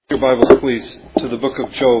Bibles, please, to the book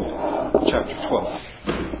of Job, chapter 12.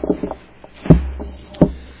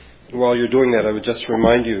 And while you're doing that, I would just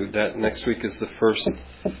remind you that next week is the first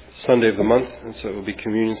Sunday of the month, and so it will be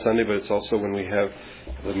Communion Sunday, but it's also when we have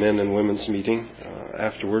the men and women's meeting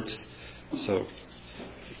afterwards. So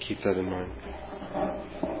keep that in mind.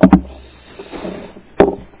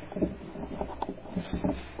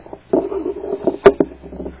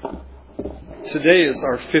 Today is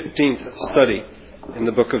our 15th study in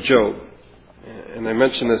the book of Job. And I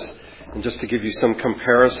mention this just to give you some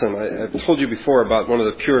comparison. I've told you before about one of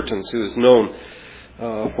the Puritans who is known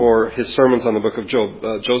for his sermons on the book of Job.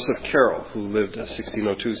 Joseph Carroll, who lived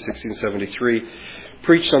 1602, 1673,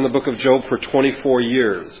 preached on the book of Job for 24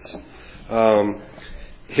 years.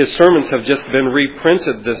 His sermons have just been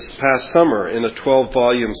reprinted this past summer in a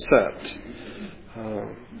 12-volume set.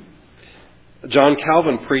 John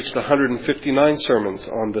Calvin preached 159 sermons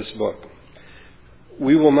on this book.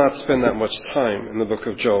 We will not spend that much time in the book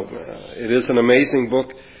of Job. It is an amazing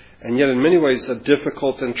book, and yet in many ways a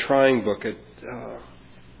difficult and trying book.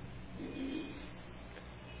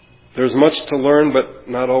 There's much to learn, but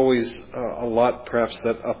not always a lot perhaps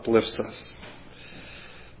that uplifts us.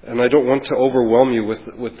 And I don't want to overwhelm you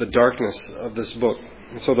with the darkness of this book.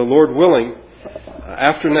 And so the Lord willing,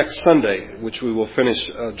 after next Sunday, which we will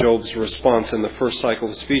finish Job's response in the first cycle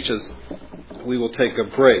of speeches, we will take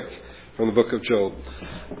a break from the book of Job.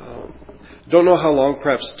 Don't know how long,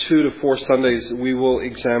 perhaps 2 to 4 Sundays, we will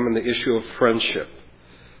examine the issue of friendship,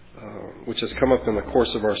 which has come up in the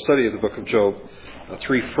course of our study of the book of Job.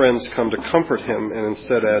 3 friends come to comfort him and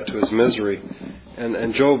instead add to his misery.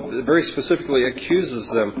 And Job very specifically accuses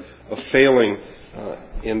them of failing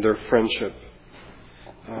in their friendship.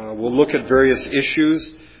 We'll look at various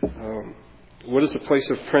issues. What is the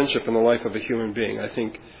place of friendship in the life of a human being? I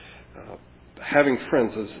think having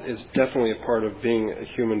friends is definitely a part of being a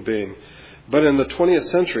human being. But in the 20th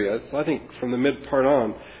century, I think from the mid part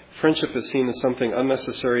on, friendship is seen as something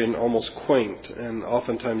unnecessary and almost quaint and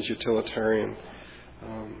oftentimes utilitarian.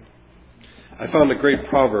 I found a great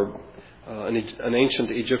proverb, an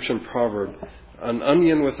ancient Egyptian proverb. An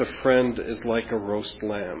onion with a friend is like a roast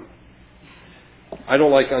lamb. I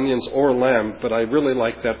don't like onions or lamb, but I really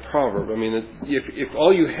like that proverb. I mean, if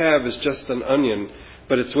all you have is just an onion,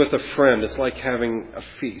 but it's with a friend, it's like having a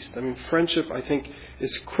feast. I mean, friendship, I think,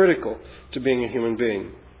 is critical to being a human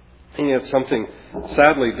being. And yet something,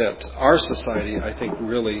 sadly, that our society, I think,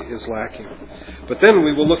 really is lacking. But then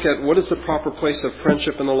we will look at what is the proper place of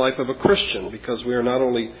friendship in the life of a Christian, because we are not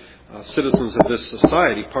only citizens of this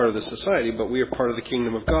society, part of this society, but we are part of the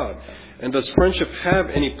kingdom of God. And does friendship have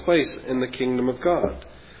any place in the kingdom of God?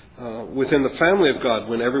 Within the family of God,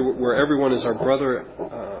 where everyone is our brother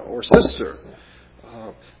or sister,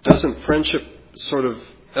 doesn't friendship sort of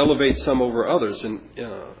elevate some over others? And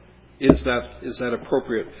is that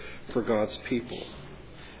appropriate for God's people?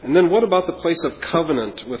 And then what about the place of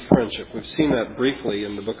covenant with friendship? We've seen that briefly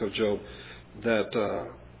in the book of Job,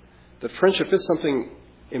 that friendship is something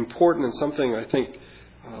important and something, I think,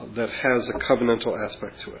 that has a covenantal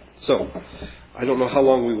aspect to it. So, I don't know how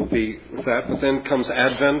long we will be with that, but then comes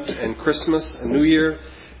Advent and Christmas and New Year,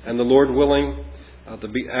 and the Lord willing,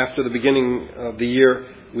 after the beginning of the year,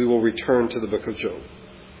 we will return to the book of Job.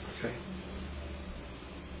 Okay.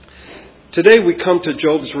 Today we come to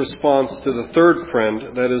Job's response to the third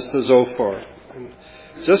friend, that is to Zophar. And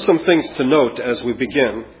just some things to note as we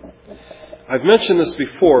begin. I've mentioned this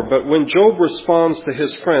before, but when Job responds to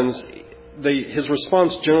his friends, his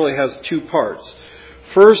response generally has 2 parts.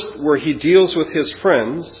 First, where he deals with his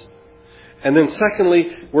friends, and then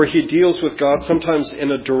secondly, where he deals with God, sometimes in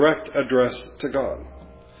a direct address to God.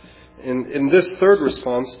 In this third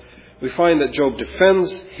response, we find that Job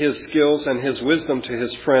defends his skills and his wisdom to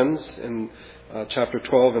his friends in chapter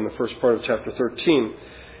 12 and the first part of chapter 13.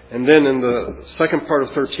 And then in the second part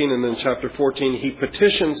of 13 and then chapter 14, he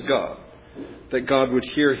petitions God that God would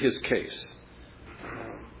hear his case.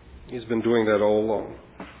 He's been doing that all along.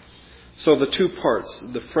 So the 2 parts,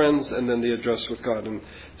 the friends and then the address with God. And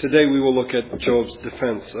today we will look at Job's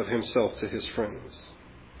defense of himself to his friends.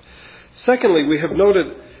 Secondly, we have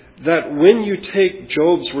noted that when you take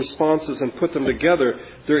Job's responses and put them together,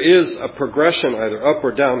 there is a progression, either up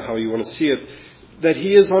or down, how you want to see it, that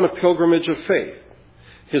he is on a pilgrimage of faith.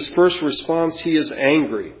 His first response, he is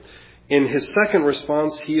angry. In his second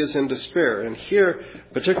response, he is in despair. And here,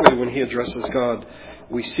 particularly when he addresses God,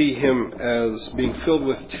 we see him as being filled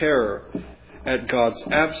with terror at God's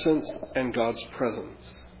absence and God's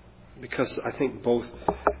presence. Because I think both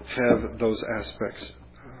have those aspects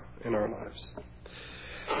in our lives.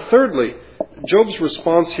 thirdly, Job's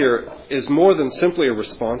response here is more than simply a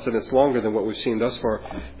response, and it's longer than what we've seen thus far,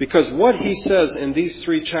 because what he says in these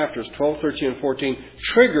 3 chapters, 12, 13, and 14,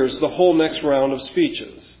 triggers the whole next round of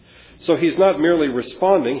speeches. So he's not merely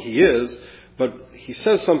responding, he is, but he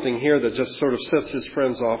says something here that just sort of sets his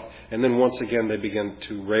friends off, and then once again they begin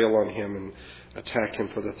to rail on him and attack him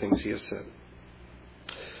for the things he has said.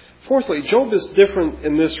 Fourthly, Job is different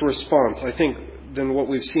in this response, I think, than what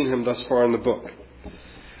we've seen him thus far in the book.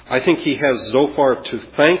 I think he has Zophar to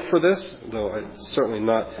thank for this, though it's certainly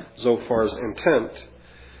not Zophar's intent.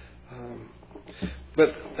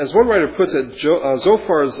 But as one writer puts it,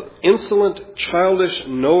 Zophar's insolent, childish,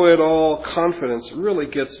 know-it-all confidence really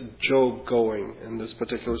gets Job going in this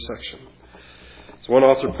particular section. As one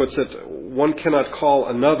author puts it, one cannot call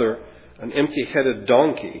another an empty-headed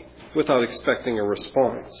donkey without expecting a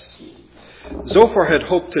response. Zophar had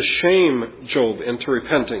hoped to shame Job into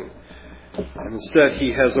repenting. And instead,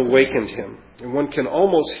 he has awakened him. And one can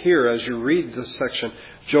almost hear, as you read this section,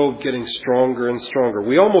 Job getting stronger and stronger.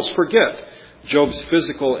 We almost forget Job's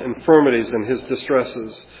physical infirmities and his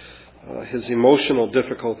distresses, his emotional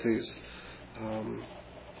difficulties.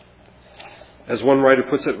 As one writer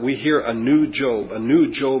puts it, we hear a new Job. A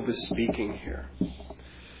new Job is speaking here.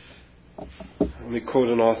 Let me quote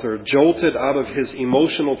an author. Jolted out of his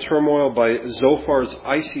emotional turmoil by Zophar's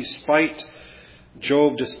icy spite,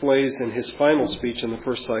 Job displays in his final speech in the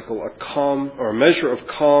first cycle a measure of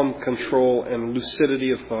calm, control, and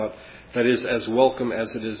lucidity of thought that is as welcome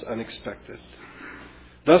as it is unexpected.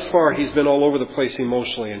 Thus far, he's been all over the place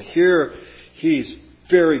emotionally, and here he's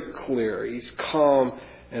very clear, he's calm,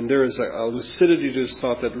 and there is a lucidity to his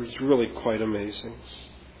thought that is really quite amazing.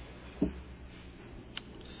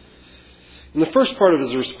 In the first part of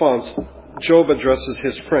his response, Job addresses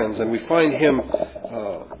his friends, and we find him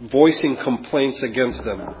voicing complaints against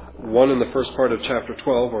them. One in the first part of chapter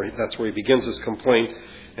 12, or that's where he begins his complaint,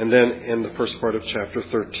 and then in the first part of chapter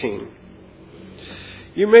 13.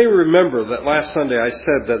 You may remember that last Sunday I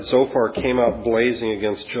said that Zophar came out blazing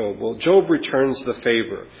against Job. Well, Job returns the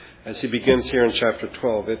favor as he begins here in chapter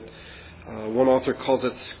 12. One author calls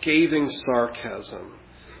it scathing sarcasm.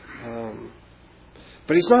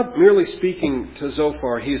 But he's not merely speaking to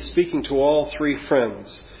Zophar, he is speaking to all 3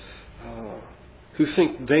 friends who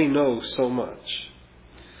think they know so much.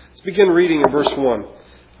 Let's begin reading in verse 1,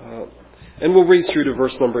 and we'll read through to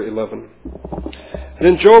verse number 11.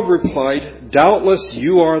 Then Job replied, "Doubtless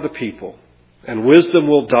you are the people, and wisdom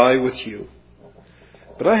will die with you.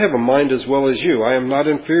 But I have a mind as well as you. I am not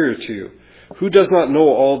inferior to you. Who does not know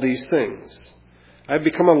all these things? I have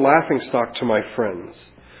become a laughingstock to my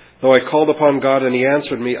friends. Though I called upon God and he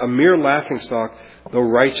answered me, a mere laughingstock, though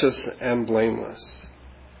righteous and blameless.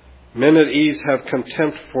 Men at ease have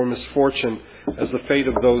contempt for misfortune as the fate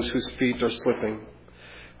of those whose feet are slipping.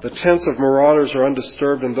 The tents of marauders are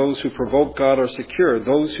undisturbed, and those who provoke God are secure,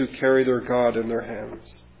 those who carry their God in their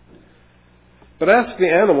hands. But ask the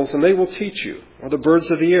animals, and they will teach you, or the birds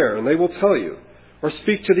of the air, and they will tell you, or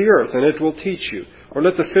speak to the earth, and it will teach you, or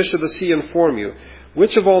let the fish of the sea inform you.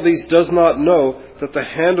 Which of all these does not know that the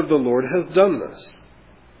hand of the Lord has done this?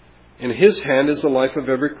 In his hand is the life of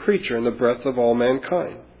every creature and the breath of all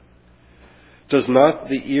mankind. Does not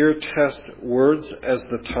the ear test words as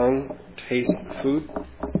the tongue tastes food?"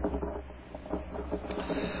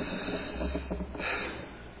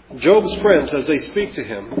 Job's friends, as they speak to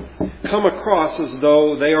him, come across as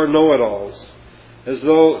though they are know-it-alls, as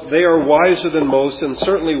though they are wiser than most, and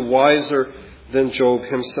certainly wiser than Job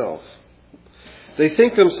himself. They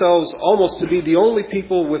think themselves almost to be the only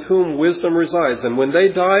people with whom wisdom resides, and when they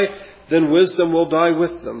die, then wisdom will die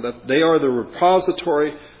with them, that they are the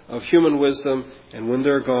repository of human wisdom, and when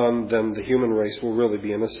they're gone, then the human race will really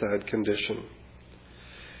be in a sad condition.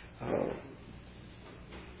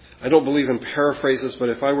 I don't believe in paraphrases, but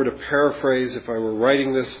if I were to paraphrase, if I were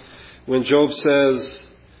writing this, when Job says,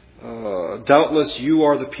 "Doubtless you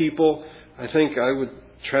are the people," I think I would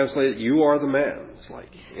translate it, "You are the man." It's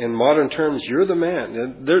like, in modern terms, you're the man.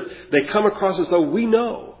 And they come across as though we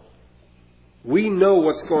know. We know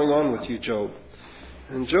what's going on with you, Job.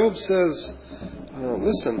 And Job says,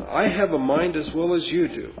 listen, I have a mind as well as you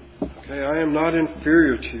do. Okay, I am not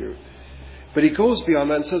inferior to you. But he goes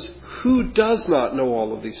beyond that and says, who does not know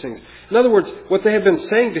all of these things? In other words, what they have been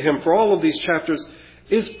saying to him for all of these chapters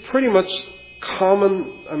is pretty much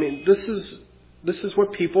common. I mean, this is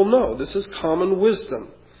what people know. This is common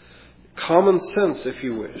wisdom. Common sense, if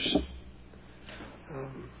you wish.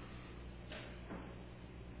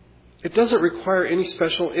 It doesn't require any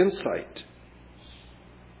special insight.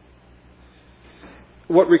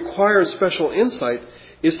 What requires special insight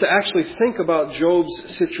is to actually think about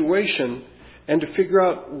Job's situation and to figure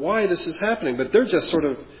out why this is happening. But they're just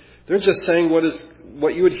saying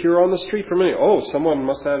what you would hear on the street from many. Oh,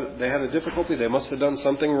 they had a difficulty, they must have done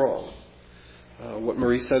something wrong. What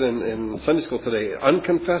Marie said in Sunday school today,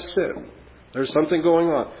 unconfessed sin. There's something going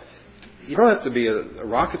on. You don't have to be a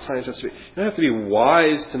rocket scientist. You don't have to be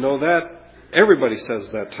wise to know that. Everybody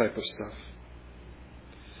says that type of stuff.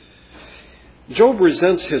 Job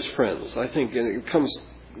resents his friends, I think, and it becomes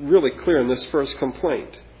really clear in this first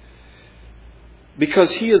complaint.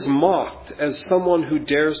 Because he is mocked as someone who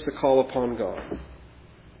dares to call upon God.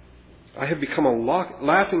 I have become a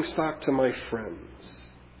laughing stock to my friends.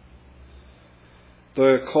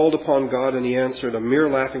 Though I called upon God and he answered, a mere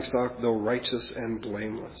laughing stock, though righteous and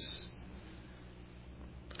blameless.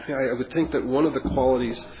 I would think that one of the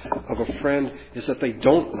qualities of a friend is that they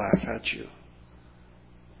don't laugh at you.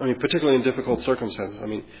 I mean, particularly in difficult circumstances. I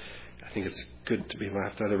mean, I think it's good to be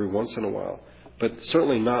laughed at every once in a while. But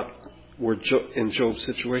certainly not in Job's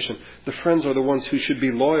situation. The friends are the ones who should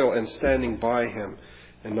be loyal and standing by him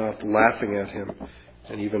and not laughing at him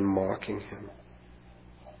and even mocking him.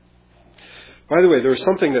 By the way, there was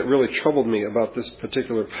something that really troubled me about this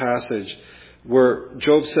particular passage where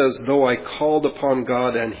Job says, though I called upon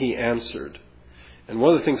God and he answered. And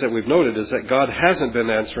one of the things that we've noted is that God hasn't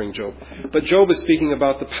been answering Job. But Job is speaking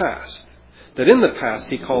about the past. That in the past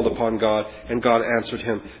he called upon God and God answered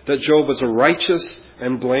him. That Job was a righteous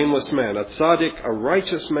and blameless man. A tzaddik, a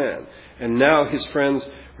righteous man. And now his friends,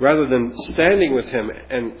 rather than standing with him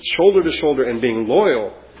and shoulder to shoulder and being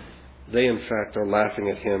loyal, they in fact are laughing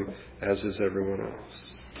at him, as is everyone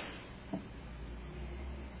else.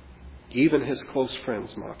 Even his close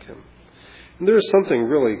friends mock him. And there is something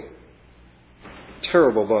really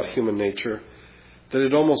terrible about human nature, that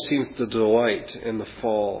it almost seems to delight in the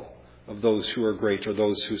fall of those who are great, or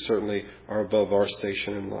those who certainly are above our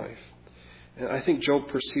station in life. And I think Job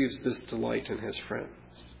perceives this delight in his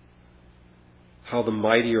friends. How the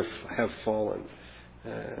mighty have fallen.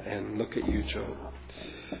 And look at you, Job.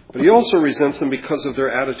 But he also resents them because of their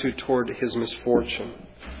attitude toward his misfortune.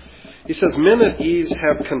 He says, men at ease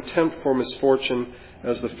have contempt for misfortune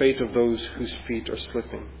as the fate of those whose feet are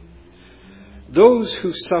slipping. Those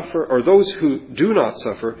who suffer, or those who do not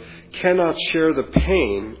suffer, cannot share the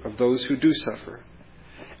pain of those who do suffer.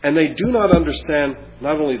 And they do not understand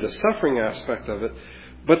not only the suffering aspect of it,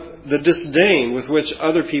 but the disdain with which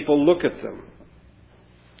other people look at them.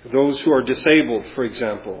 Those who are disabled, for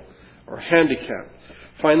example, or handicapped,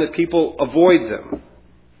 find that people avoid them,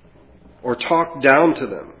 or talk down to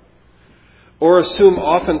them, or assume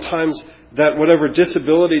oftentimes that whatever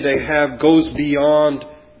disability they have goes beyond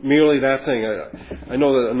merely that thing. I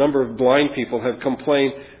know that a number of blind people have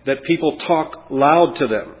complained that people talk loud to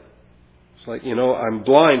them. It's like, I'm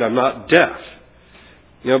blind, I'm not deaf.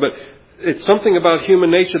 But it's something about human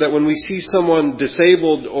nature that when we see someone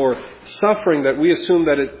disabled or suffering, that we assume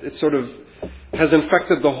that it sort of has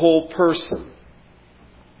infected the whole person.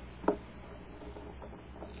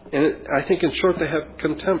 And I think, in short, they have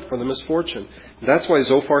contempt for the misfortune. That's why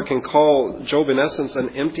Zophar can call Job, in essence, an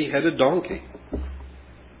empty-headed donkey.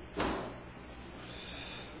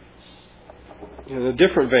 In a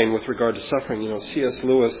different vein with regard to suffering, C.S.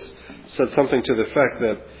 Lewis said something to the effect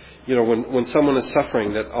that, when someone is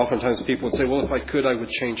suffering, that oftentimes people would say, well, if I could, I would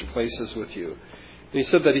change places with you. And he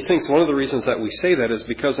said that he thinks one of the reasons that we say that is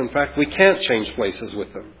because, in fact, we can't change places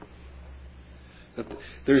with them. That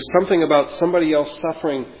there's something about somebody else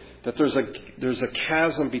suffering, that there's a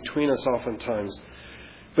chasm between us oftentimes.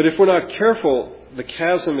 But if we're not careful, the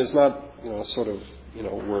chasm is not,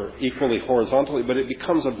 we're equally horizontally, but it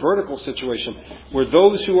becomes a vertical situation where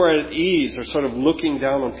those who are at ease are sort of looking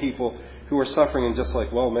down on people who are suffering and just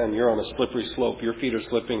like, well, man, you're on a slippery slope. Your feet are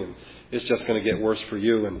slipping and it's just going to get worse for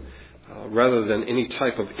you. And rather than any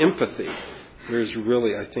type of empathy, there's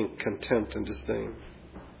really, I think, contempt and disdain.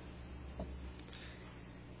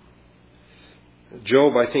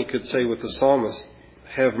 Job, I think, could say with the psalmist,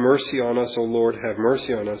 have mercy on us, O Lord, have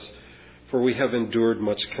mercy on us, for we have endured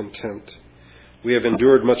much contempt. We have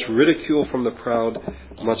endured much ridicule from the proud,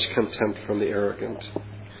 much contempt from the arrogant.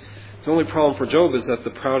 The only problem for Job is that the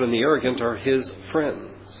proud and the arrogant are his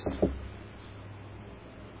friends.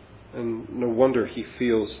 And no wonder he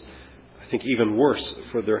feels, I think, even worse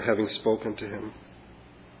for their having spoken to him.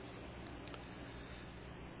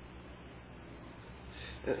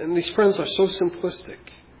 And these friends are so simplistic.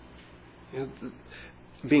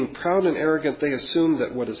 Being proud and arrogant, they assume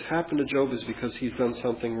that what has happened to Job is because he's done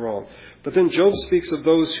something wrong. But then Job speaks of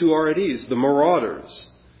those who are at ease, the marauders,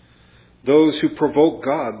 those who provoke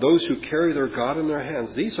God, those who carry their God in their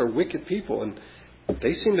hands. These are wicked people, and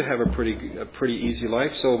they seem to have a pretty easy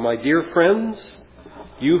life. So, my dear friends,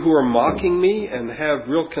 You who are mocking me and have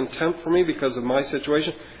real contempt for me because of my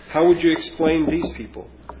situation, how would you explain these people,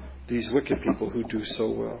 these wicked people who do so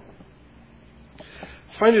well?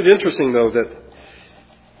 I find it interesting, though, that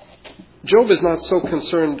Job is not so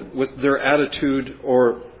concerned with their attitude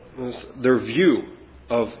or their view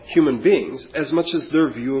of human beings as much as their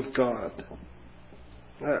view of God.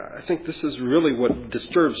 I think this is really what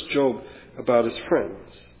disturbs Job about his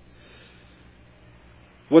friends.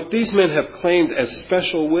 What these men have claimed as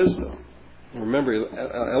special wisdom. Remember,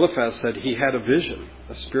 Eliphaz said he had a vision.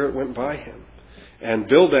 A spirit went by him. And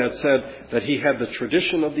Bildad said that he had the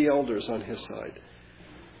tradition of the elders on his side.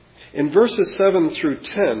 In verses 7 through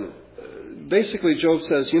 10, basically Job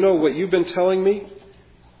says, you know what you've been telling me?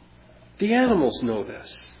 The animals know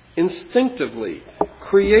this. Instinctively,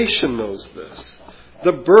 creation knows this.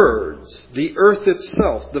 The birds, the earth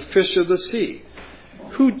itself, the fish of the sea.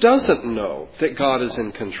 Who doesn't know that God is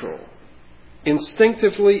in control?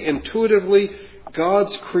 Instinctively, intuitively,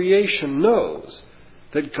 God's creation knows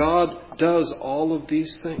that God does all of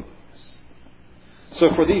these things.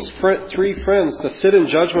 So for these three friends to sit in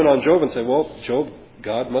judgment on Job and say, well, Job,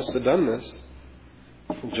 God must have done this.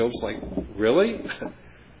 And Job's like, really?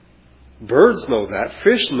 Birds know that.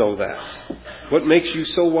 Fish know that. What makes you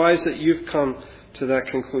so wise that you've come to that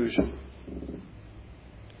conclusion?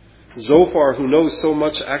 Zophar, who knows so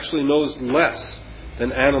much, actually knows less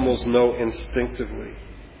than animals know instinctively.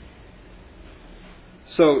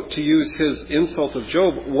 So, to use his insult of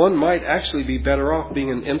Job, one might actually be better off being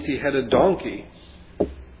an empty-headed donkey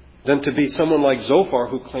than to be someone like Zophar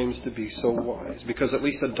who claims to be so wise. Because at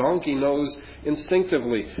least a donkey knows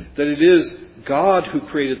instinctively that it is God who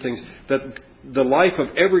created things, that the life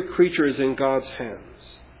of every creature is in God's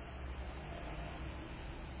hands.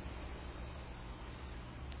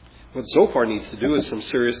 What Zophar needs to do is some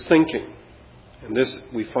serious thinking. And this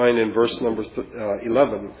we find in verse number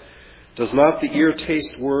 11. Does not the ear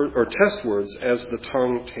taste test words as the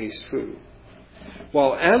tongue tastes food?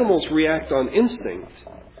 While animals react on instinct,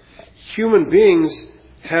 human beings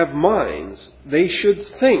have minds. They should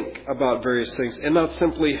think about various things and not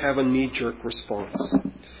simply have a knee-jerk response.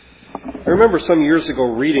 I remember some years ago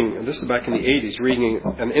reading, and this is back in the 80s, reading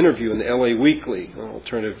an interview in the LA Weekly, an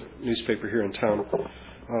alternative newspaper here in town.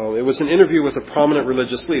 It was an interview with a prominent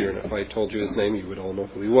religious leader, and if I told you his name, you would all know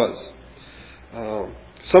who he was.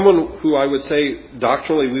 Someone who I would say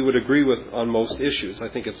doctrinally we would agree with on most issues. I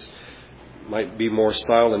think it's might be more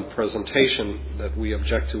style and presentation that we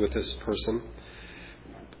object to with this person.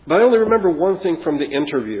 But I only remember one thing from the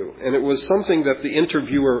interview, and it was something that the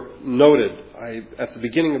interviewer noted at the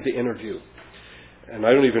beginning of the interview. And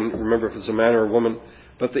I don't even remember if it was a man or a woman,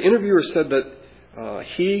 but the interviewer said that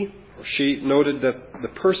he or she noted that the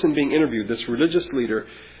person being interviewed, this religious leader,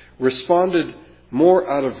 responded more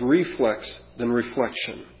out of reflex than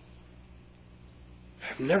reflection.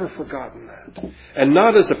 I've never forgotten that. And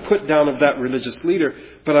not as a put down of that religious leader,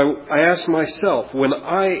 but I ask myself, when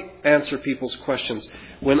I answer people's questions,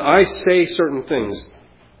 when I say certain things,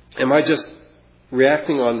 am I just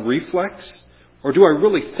reacting on reflex? Or do I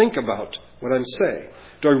really think about what I'm saying?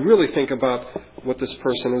 Do I really think about what this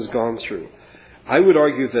person has gone through? I would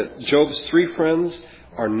argue that Job's three friends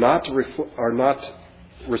are not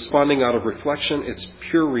responding out of reflection. It's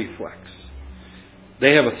pure reflex.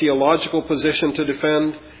 They have a theological position to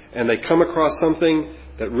defend, and they come across something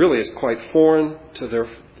that really is quite foreign to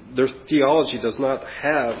their theology. Does not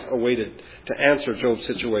have a way to answer Job's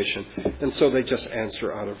situation, and so they just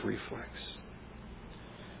answer out of reflex.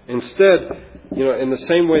 Instead, in the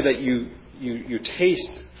same way that you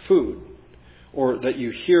taste food or that you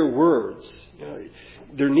hear words,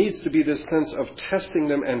 there needs to be this sense of testing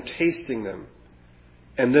them and tasting them,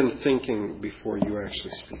 and then thinking before you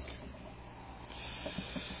actually speak.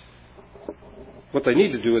 What they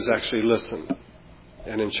need to do is actually listen.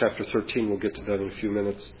 And in chapter 13, we'll get to that in a few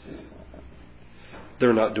minutes.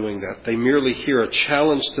 They're not doing that. They merely hear a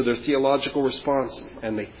challenge to their theological response,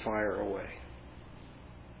 and they fire away.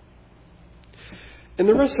 In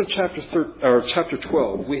the rest of chapter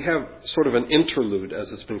 12, we have sort of an interlude,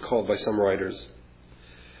 as it's been called by some writers.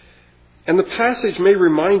 And the passage may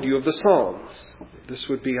remind you of the Psalms. This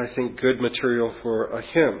would be, I think, good material for a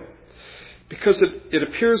hymn. Because it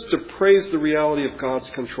appears to praise the reality of God's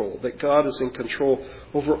control, that God is in control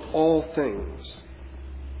over all things.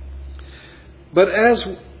 But as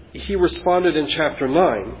he responded in chapter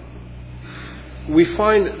 9, we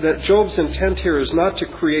find that Job's intent here is not to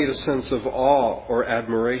create a sense of awe or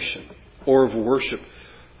admiration or of worship.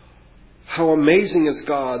 How amazing is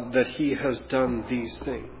God that he has done these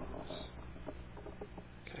things.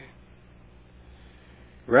 Okay.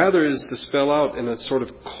 Rather, it is to spell out in a sort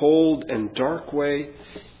of cold and dark way,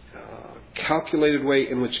 calculated way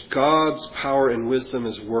in which God's power and wisdom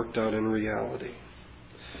is worked out in reality.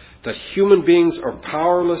 That human beings are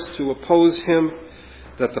powerless to oppose Him,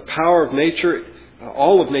 that the power of nature,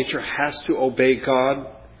 all of nature has to obey God,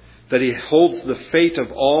 that He holds the fate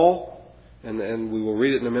of all, and we will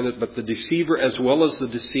read it in a minute, but the deceiver as well as the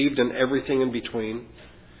deceived and everything in between.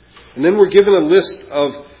 And then we're given a list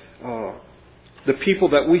of the people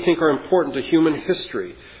that we think are important to human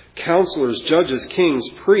history. Counselors, judges, kings,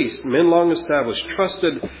 priests, men long established,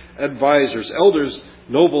 trusted advisors, elders,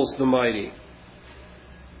 nobles, the mighty.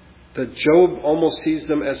 That Job almost sees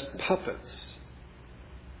them as puppets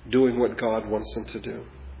doing what God wants them to do.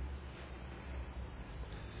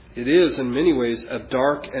 It is, in many ways, a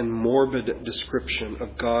dark and morbid description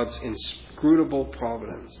of God's inscrutable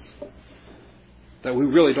providence. That we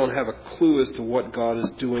really don't have a clue as to what God is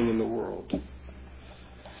doing in the world.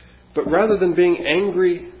 But rather than being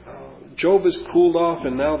angry, Job is cooled off,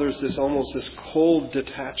 and now there's almost this cold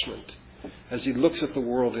detachment as he looks at the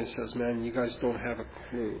world and says, man, you guys don't have a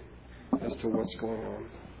clue as to what's going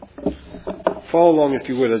on. Follow along, if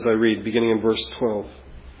you would, as I read, beginning in verse 12.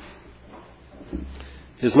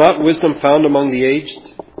 Is not wisdom found among the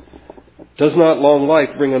aged? Does not long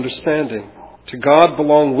life bring understanding? To God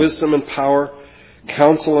belong wisdom and power.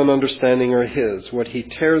 Counsel and understanding are His. What He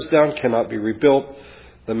tears down cannot be rebuilt.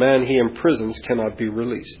 The man He imprisons cannot be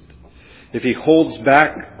released. If He holds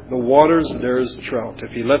back the waters, there is drought.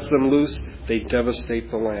 If He lets them loose, they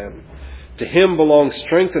devastate the land. To Him belong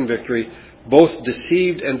strength and victory. Both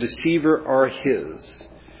deceived and deceiver are His.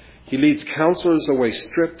 He leads counselors away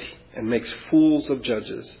stripped and makes fools of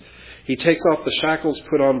judges. He takes off the shackles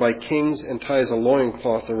put on by kings and ties a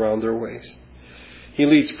loincloth around their waist. He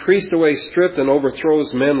leads priests away stripped and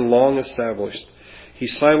overthrows men long established. He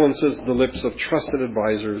silences the lips of trusted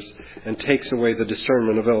advisors and takes away the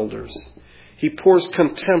discernment of elders. He pours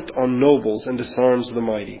contempt on nobles and disarms the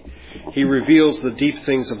mighty. He reveals the deep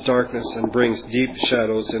things of darkness and brings deep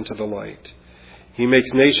shadows into the light. He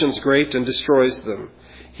makes nations great and destroys them.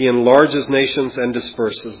 He enlarges nations and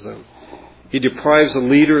disperses them. He deprives the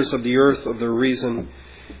leaders of the earth of their reason.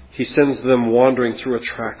 He sends them wandering through a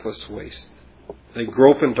trackless waste. They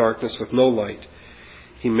grope in darkness with no light.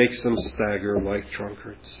 He makes them stagger like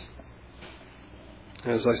drunkards.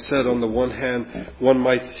 As I said, on the one hand, one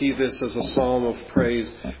might see this as a psalm of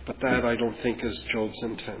praise, but that I don't think is Job's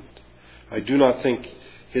intent. I do not think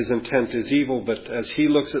his intent is evil, but as he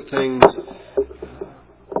looks at things,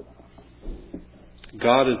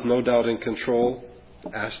 God is no doubt in control.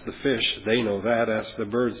 Ask the fish, they know that. Ask the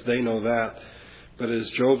birds, they know that. But as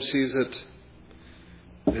Job sees it,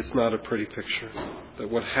 it's not a pretty picture. That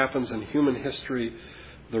what happens in human history,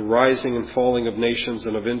 the rising and falling of nations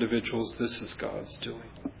and of individuals, this is God's doing.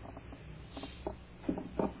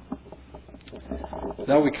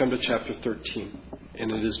 Now we come to chapter 13,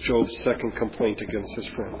 and it is Job's second complaint against his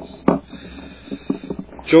friends.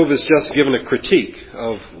 Job has just given a critique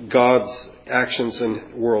of God's actions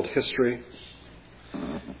in world history.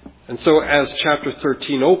 And so as chapter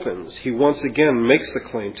 13 opens, he once again makes the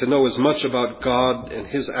claim to know as much about God and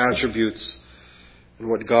His attributes and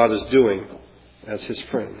what God is doing as his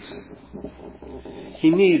friends. He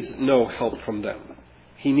needs no help from them.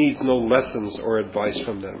 He needs no lessons or advice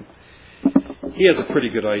from them. He has a pretty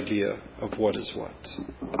good idea of what is what.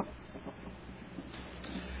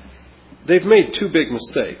 They've made two big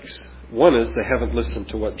mistakes. One is they haven't listened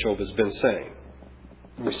to what Job has been saying.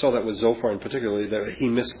 We saw that with Zophar in particular, that he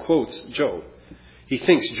misquotes Job. He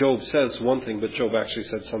thinks Job says one thing, but Job actually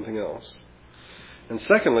said something else. And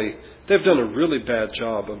secondly, they've done a really bad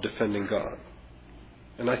job of defending God.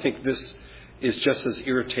 And I think this is just as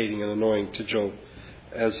irritating and annoying to Job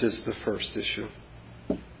as is the first issue.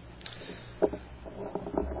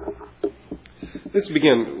 Let's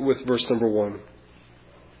begin with verse number 1.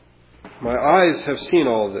 My eyes have seen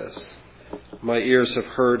all this. My ears have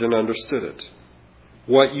heard and understood it.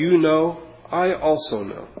 What you know, I also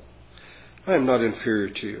know. I am not inferior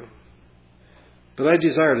to you. But I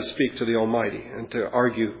desire to speak to the Almighty and to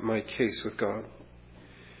argue my case with God.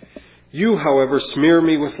 You, however, smear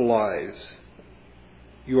me with lies.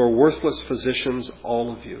 You are worthless physicians,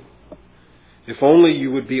 all of you. If only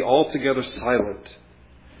you would be altogether silent.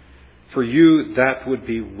 For you, that would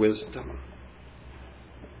be wisdom.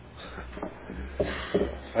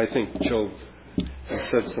 I think Job has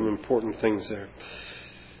said some important things there.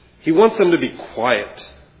 He wants them to be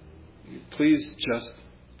quiet. Please just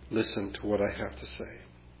listen to what I have to say.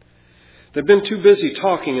 They've been too busy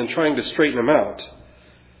talking and trying to straighten him out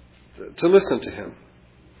to listen to him.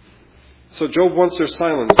 So Job wants their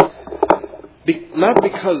silence. Not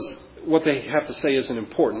because what they have to say isn't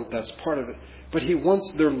important, that's part of it, but he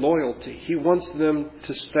wants their loyalty. He wants them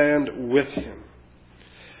to stand with him.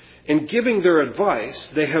 In giving their advice,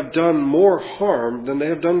 they have done more harm than they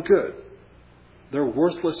have done good. They're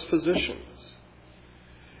worthless physicians.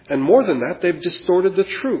 And more than that, they've distorted the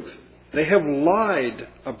truth. They have lied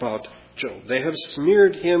about Job. They have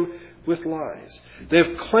smeared him with lies. They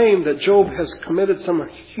have claimed that Job has committed some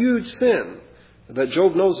huge sin that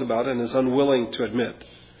Job knows about and is unwilling to admit.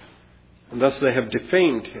 And thus they have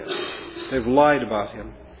defamed him. They've lied about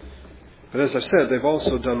him. But as I said, they've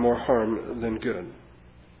also done more harm than good.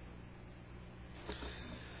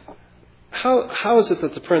 How is it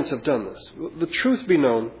that the friends have done this? The truth be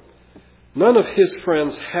known, none of his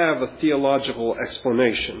friends have a theological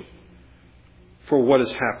explanation for what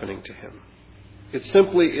is happening to him. It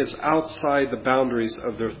simply is outside the boundaries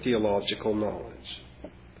of their theological knowledge.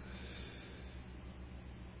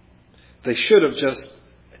 They should have just,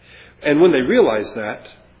 and when they realized that,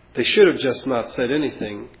 they should have just not said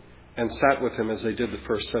anything and sat with him as they did the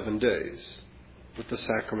first 7 days with the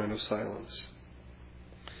sacrament of silence.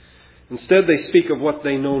 Instead, they speak of what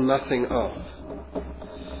they know nothing of.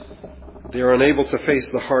 They are unable to face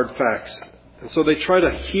the hard facts, and so they try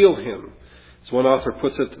to heal him. As one author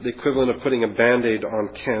puts it, the equivalent of putting a Band-Aid on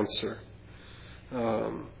cancer.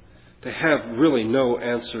 They have really no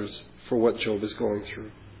answers for what Job is going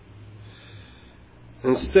through.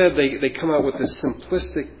 Instead, they come out with this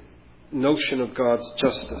simplistic notion of God's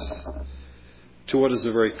justice to what is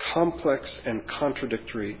a very complex and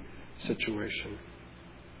contradictory situation.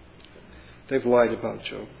 They've lied about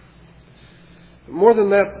Job. More than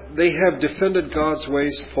that, they have defended God's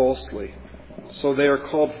ways falsely. So they are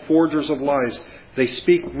called forgers of lies. They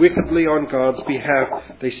speak wickedly on God's behalf.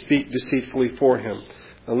 They speak deceitfully for him.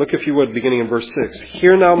 Now look, if you would, beginning in verse 6.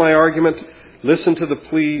 Hear now my argument. Listen to the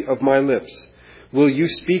plea of my lips. Will you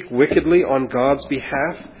speak wickedly on God's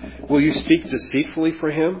behalf? Will you speak deceitfully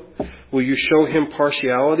for him? Will you show him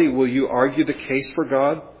partiality? Will you argue the case for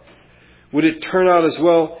God? Would it turn out as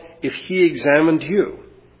well if he examined you?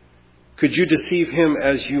 Could you deceive him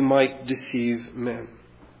as you might deceive men?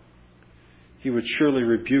 He would surely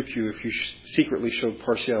rebuke you if you secretly showed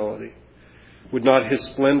partiality. Would not his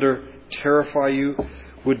splendor terrify you?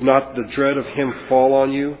 Would not the dread of him fall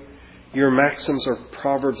on you? Your maxims are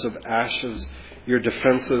proverbs of ashes. Your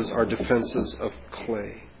defenses are defenses of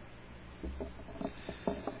clay.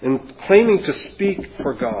 In claiming to speak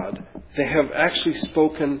for God, they have actually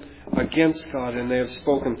spoken against God, and they have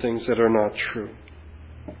spoken things that are not true.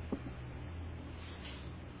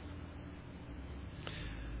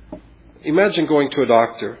 Imagine going to a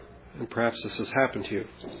doctor, and perhaps this has happened to you,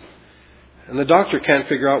 and the doctor can't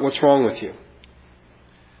figure out what's wrong with you,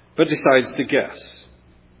 but decides to guess,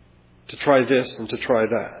 to try this and to try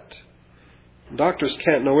that. Doctors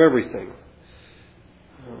can't know everything.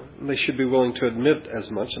 They should be willing to admit as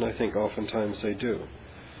much, and I think oftentimes they do.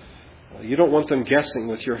 You don't want them guessing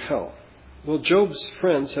with your health. Well, Job's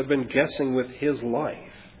friends have been guessing with his life.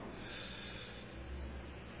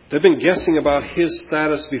 They've been guessing about his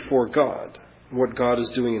status before God, what God is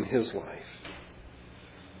doing in his life.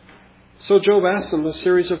 So Job asked them a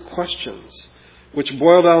series of questions, which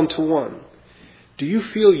boil down to one. Do you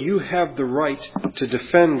feel you have the right to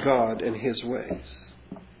defend God in his ways?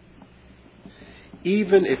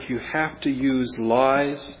 Even if you have to use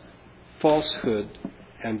lies, falsehood,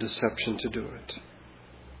 and deception to do it.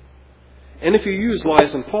 And if you use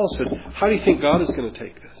lies and falsehood, how do you think God is going to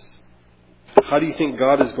take this? How do you think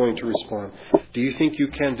God is going to respond? Do you think you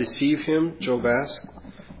can deceive him? Job asked.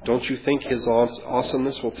 Don't you think his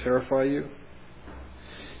awesomeness will terrify you?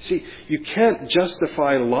 See, you can't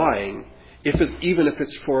justify lying even if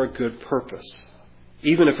it's for a good purpose.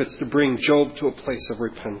 Even if it's to bring Job to a place of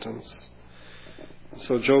repentance.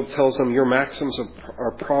 So Job tells them, your maxims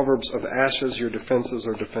are proverbs of ashes, your defenses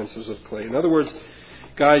are defenses of clay. In other words,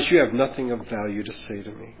 guys, you have nothing of value to say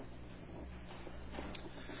to me.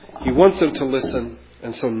 He wants them to listen,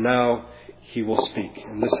 and so now he will speak.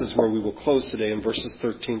 And this is where we will close today in verses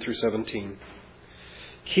 13 through 17.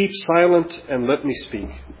 Keep silent and let me speak.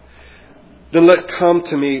 Then let come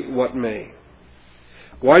to me what may.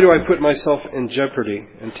 Why do I put myself in jeopardy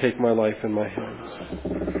and take my life in my hands?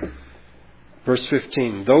 Verse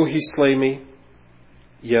 15, though he slay me,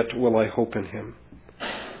 yet will I hope in him.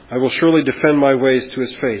 I will surely defend my ways to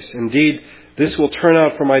his face. Indeed, this will turn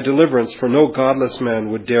out for my deliverance, for no godless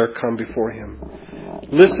man would dare come before him.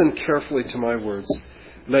 Listen carefully to my words.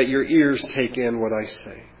 Let your ears take in what I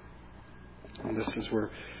say. And this is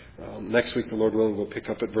where next week, the Lord willing, we'll pick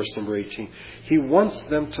up at verse number 18. He wants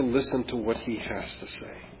them to listen to what he has to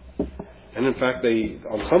say. And in fact,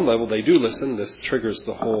 on some level, they do listen. This triggers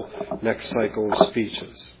the whole next cycle of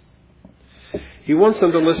speeches. He wants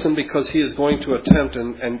them to listen because he is going to attempt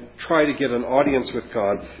and try to get an audience with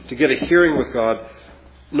God, to get a hearing with God,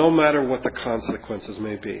 no matter what the consequences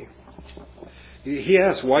may be. He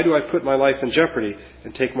asks, why do I put my life in jeopardy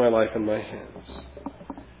and take my life in my hands?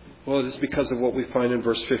 Well, it is because of what we find in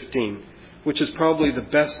verse 15, which is probably the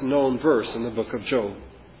best known verse in the book of Job.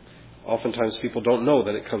 Oftentimes people don't know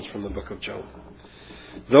that it comes from the book of Job.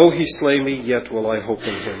 Though he slay me, yet will I hope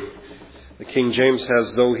in him. The King James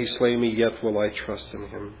has, though he slay me, yet will I trust in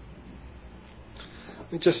him.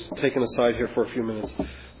 Let me just take an aside here for a few minutes.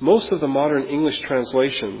 Most of the modern English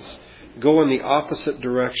translations go in the opposite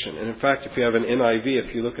direction. And in fact, if you have an NIV,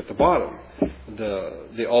 if you look at the bottom,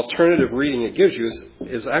 the alternative reading it gives you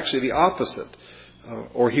is actually the opposite.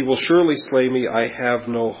 Or he will surely slay me, I have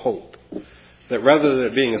no hope. That rather than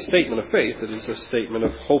it being a statement of faith, it is a statement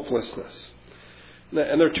of hopelessness.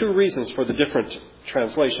 And there are two reasons for the different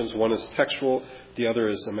translations. One is textual, the other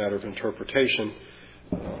is a matter of interpretation.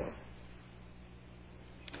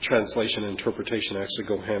 Translation and interpretation actually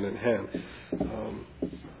go hand in hand.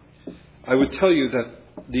 I would tell you that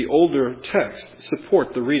the older texts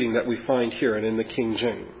support the reading that we find here and in the King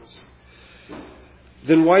James.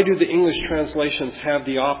 Then why do the English translations have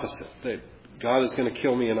the opposite, that God is going to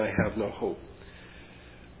kill me and I have no hope?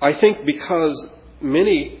 I think because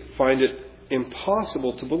many find it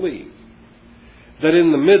impossible to believe that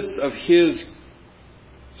in the midst of his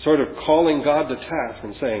sort of calling God to task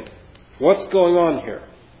and saying, what's going on here?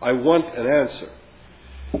 I want an answer.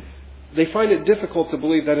 They find it difficult to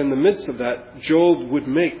believe that in the midst of that, Job would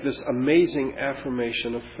make this amazing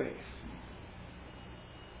affirmation of faith.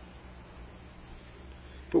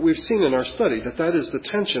 But we've seen in our study that is the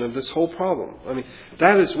tension of this whole problem. I mean,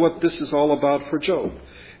 that is what this is all about for Job.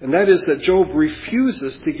 And that is that Job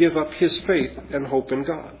refuses to give up his faith and hope in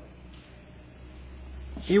God.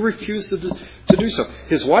 He refused to do so.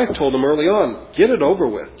 His wife told him early on, get it over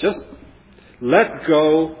with. Just let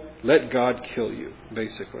go, let God kill you,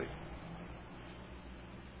 basically.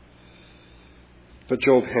 But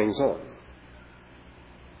Job hangs on.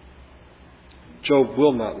 Job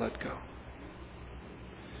will not let go.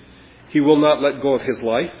 He will not let go of his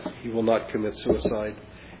life. He will not commit suicide.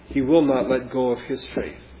 He will not let go of his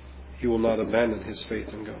faith. He will not abandon his faith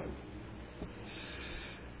in God.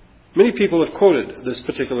 Many people have quoted this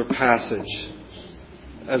particular passage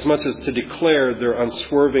as much as to declare their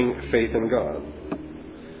unswerving faith in God.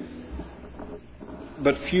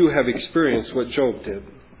 But few have experienced what Job did.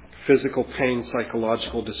 Physical pain,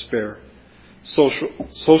 psychological despair,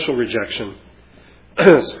 social rejection,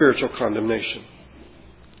 spiritual condemnation.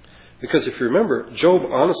 Because if you remember, Job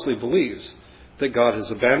honestly believes that God has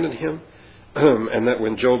abandoned him and that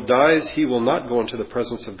when Job dies, he will not go into the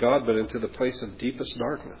presence of God, but into the place of deepest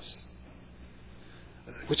darkness.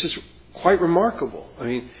 Which is quite remarkable. I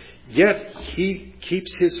mean, yet he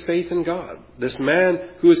keeps his faith in God. This man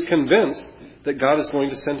who is convinced that God is going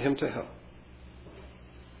to send him to hell.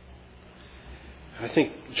 I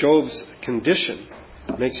think Job's condition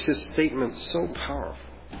makes his statement so powerful.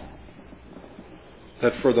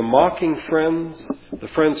 That for the mocking friends, the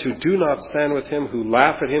friends who do not stand with him, who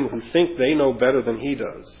laugh at him, who think they know better than he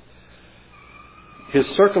does, his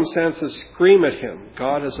circumstances scream at him,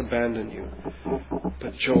 God has abandoned you.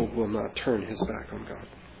 But Job will not turn his back on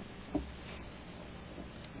God.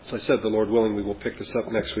 As I said, the Lord willing, we will pick this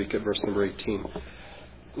up next week at verse number 18.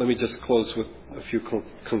 Let me just close with a few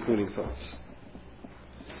concluding thoughts.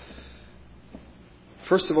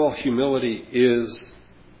 First of all, humility is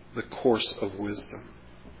the course of wisdom.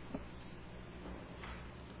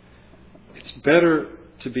 It's better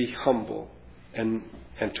to be humble and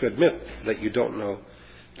to admit that you don't know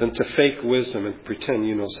than to fake wisdom and pretend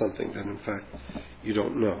you know something that in fact you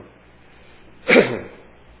don't know.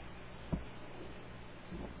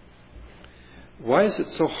 Why is it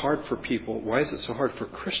so hard for people? Why is it so hard for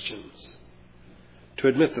Christians to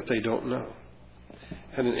admit that they don't know?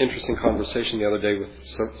 I had an interesting conversation the other day with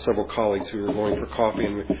several colleagues who were going for coffee,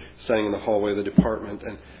 and we were staying in the hallway of the department.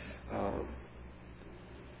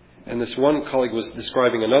 And this one colleague was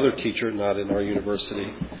describing another teacher, not in our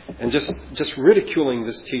university, and just ridiculing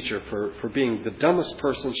this teacher for being the dumbest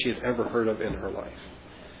person she had ever heard of in her life.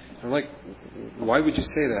 I'm like, why would you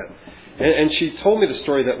say that? And she told me the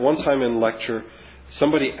story that one time in lecture,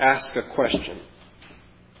 somebody asked a question,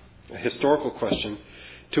 a historical question,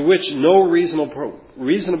 to which no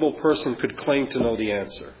reasonable person could claim to know the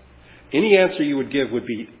answer. Any answer you would give would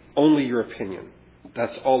be only your opinion.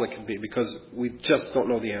 That's all it could be, because we just don't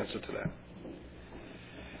know the answer to that.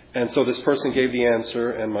 And so this person gave the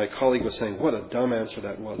answer, and my colleague was saying, what a dumb answer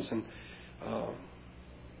that was.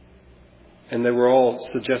 And they were all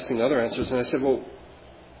suggesting other answers. And I said, well,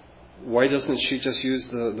 why doesn't she just use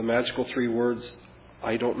the magical 3 words,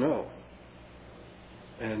 I don't know?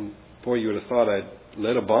 And boy, you would have thought I'd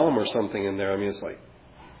lit a bomb or something in there. I mean, it's like,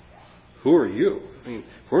 who are you? I mean,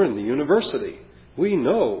 we're in the university. We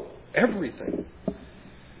know everything.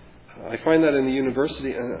 I find that in the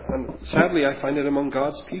university, and sadly I find it among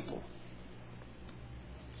God's people.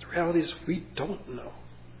 The reality is we don't know.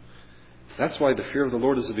 That's why the fear of the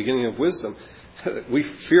Lord is the beginning of wisdom. We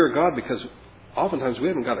fear God because oftentimes we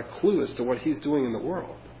haven't got a clue as to what He's doing in the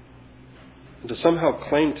world. And to somehow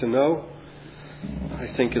claim to know, I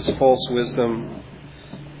think is false wisdom.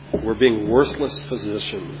 We're being worthless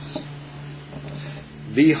physicians.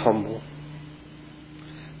 Be humble.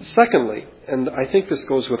 Secondly, and I think this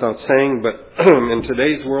goes without saying, but in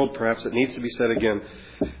today's world perhaps it needs to be said again,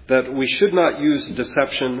 that we should not use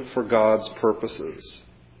deception for God's purposes.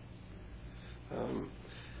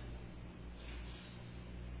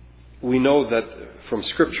 We know that from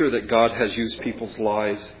Scripture that God has used people's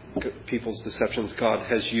lies, people's deceptions. God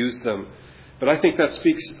has used them. But I think that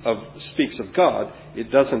speaks of God. It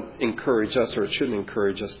doesn't encourage us, or it shouldn't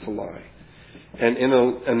encourage us to lie. And in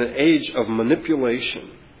an age of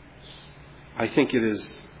manipulation, I think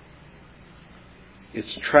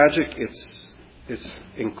it's tragic, it's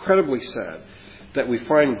incredibly sad that we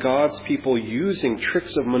find God's people using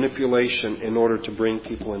tricks of manipulation in order to bring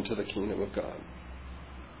people into the kingdom of God.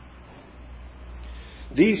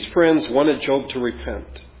 These friends wanted Job to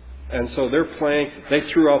repent. And so they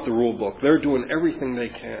threw out the rule book. They're doing everything they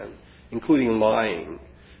can, including lying,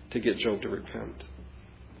 to get Job to repent.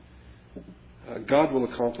 God will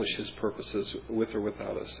accomplish His purposes with or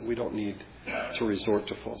without us. We don't need to resort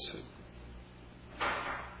to falsehood.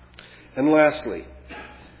 And lastly,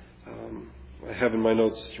 I have in my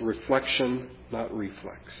notes reflection, not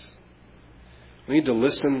reflex. We need to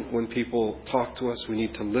listen when people talk to us. We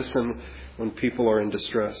need to listen when people are in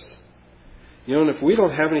distress. You know, and if we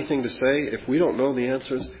don't have anything to say, if we don't know the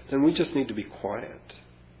answers, then we just need to be quiet.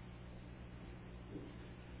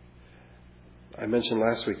 I mentioned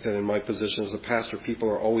last week that in my position as a pastor, people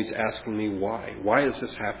are always asking me why. Why has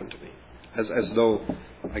this happened to me? As though,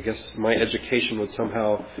 I guess, my education would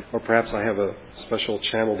somehow, or perhaps I have a special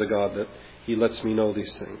channel to God that He lets me know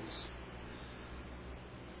these things.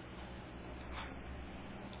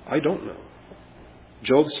 I don't know.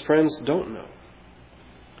 Job's friends don't know.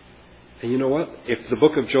 And you know what? If the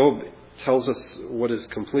book of Job tells us what is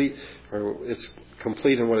complete, or it's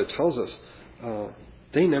complete in what it tells us,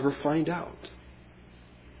 they never find out.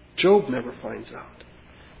 Job never finds out.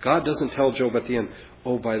 God doesn't tell Job at the end,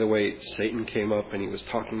 oh, by the way, Satan came up and he was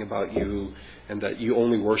talking about you and that you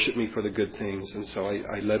only worship me for the good things, and so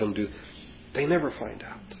I let him do. They never find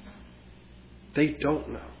out. They don't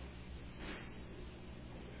know.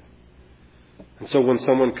 And so when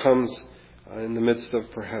someone comes in the midst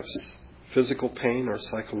of perhaps physical pain or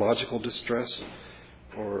psychological distress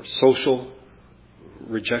or social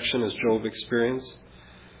rejection as Job experienced,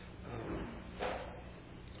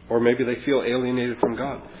 or maybe they feel alienated from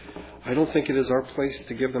God, I don't think it is our place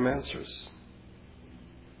to give them answers.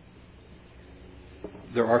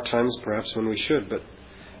 There are times perhaps when we should, but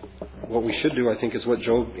what we should do, I think, is what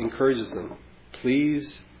Job encourages them.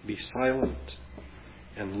 Please be silent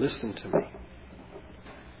and listen to me.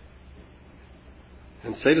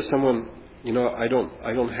 And say to someone, you know, I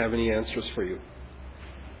don't have any answers for you,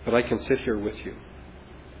 but I can sit here with you.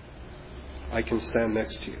 I can stand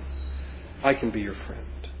next to you. I can be your friend.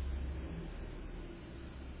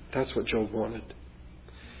 That's what Job wanted.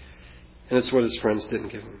 And it's what his friends didn't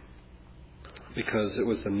give him, because it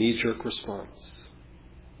was a knee-jerk response.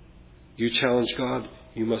 You challenge God,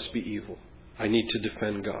 you must be evil. I need to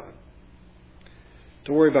defend God.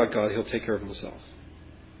 Don't worry about God, He'll take care of Himself.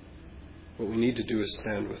 What we need to do is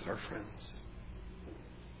stand with our friends.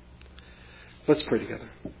 Let's pray together.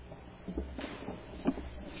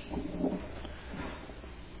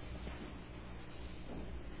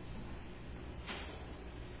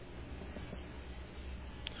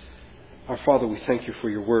 Our Father, we thank You for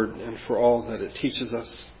Your word and for all that it teaches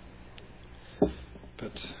us.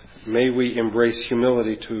 But may we embrace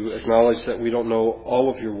humility to acknowledge that we don't know all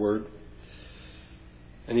of Your word.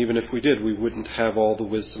 And even if we did, we wouldn't have all the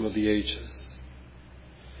wisdom of the ages.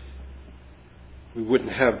 We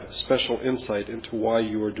wouldn't have special insight into why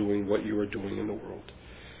You are doing what You are doing in the world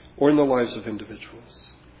or in the lives of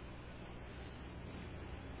individuals.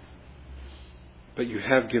 But You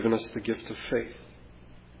have given us the gift of faith.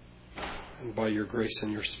 And by Your grace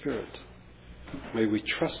and Your Spirit, may we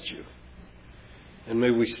trust You. And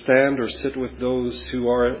may we stand or sit with those who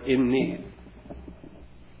are in need.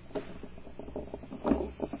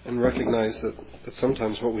 And recognize that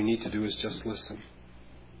sometimes what we need to do is just listen.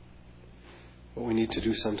 What we need to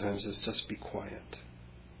do sometimes is just be quiet.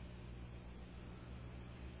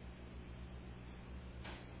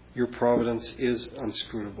 Your providence is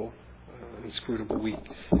inscrutable.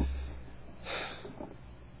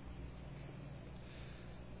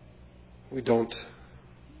 We don't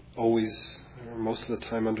always, or most of the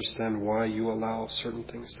time, understand why you allow certain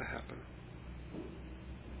things to happen.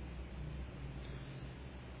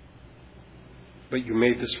 But you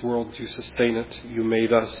made this world, you sustain it. You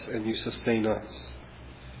made us and you sustain us.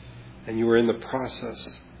 And you are in the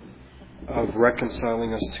process of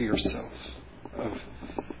reconciling us to yourself, of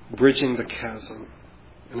bridging the chasm,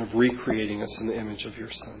 and of recreating us in the image of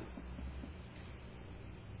your Son.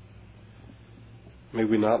 May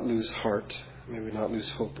we not lose heart. May we not lose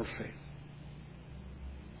hope or faith.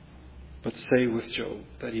 But say with Job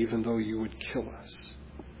that even though you would kill us,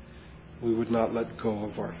 we would not let go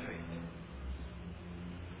of our faith.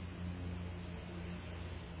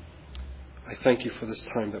 I thank you for this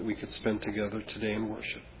time that we could spend together today in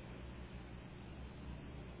worship.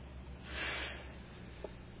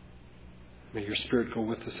 May your Spirit go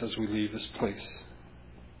with us as we leave this place.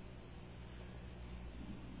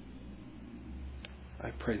 I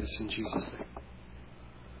pray this in Jesus' name.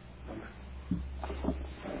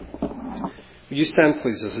 Amen. Would you stand,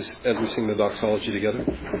 please, as we sing the doxology together?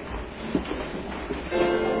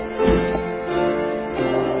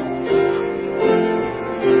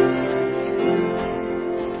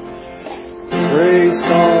 Praise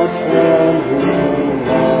God from whom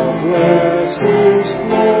all blessings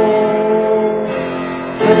flow.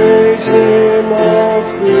 Praise Him, all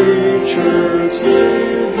creatures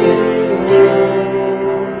here below.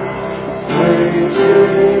 Praise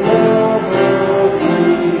Him above the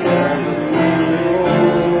heavenly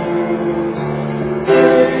host.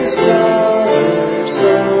 Praise Father,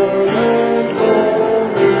 Son, and Holy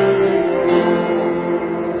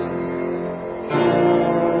Ghost.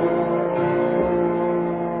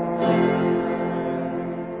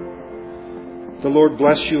 The Lord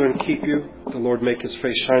bless you and keep you. The Lord make His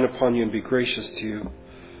face shine upon you and be gracious to you.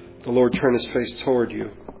 The Lord turn His face toward you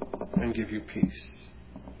and give you peace.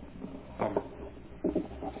 Amen.